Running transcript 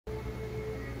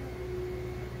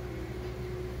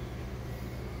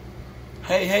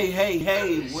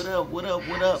Hey, what up?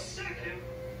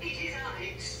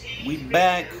 We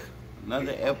back,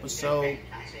 another episode,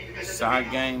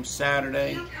 Sockgame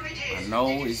Saturday. I know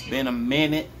it's been a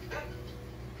minute,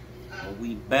 but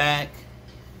we back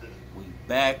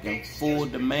in full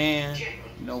demand.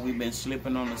 You know, we've been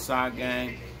slipping on the sock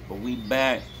game, but we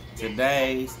back.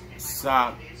 Today's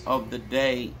sock of the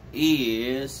day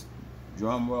is,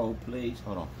 drum roll please,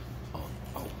 hold on.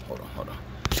 Hold on.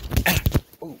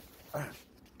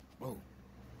 Oh,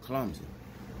 clumsy.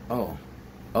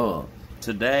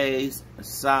 Today's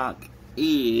sock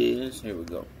is, here we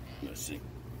go. Let's see.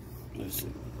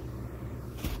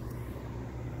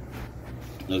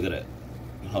 Look at that.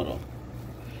 Hold on.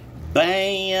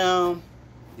 Bam!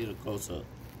 Get a close up.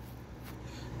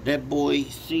 That boy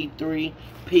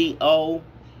C3PO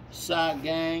sock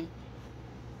game,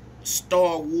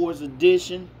 Star Wars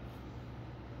edition.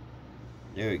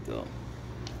 There we go.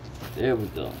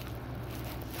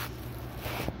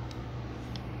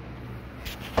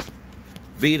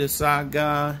 Vita Sock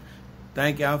God,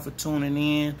 thank y'all for tuning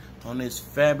in on this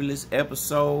fabulous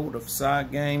episode of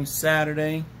Sockgame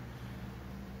Saturday.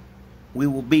 We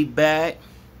will be back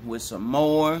with some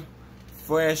more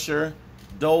fresher,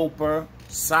 doper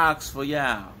socks for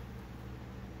y'all.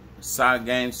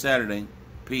 Sockgame Saturday.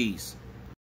 Peace.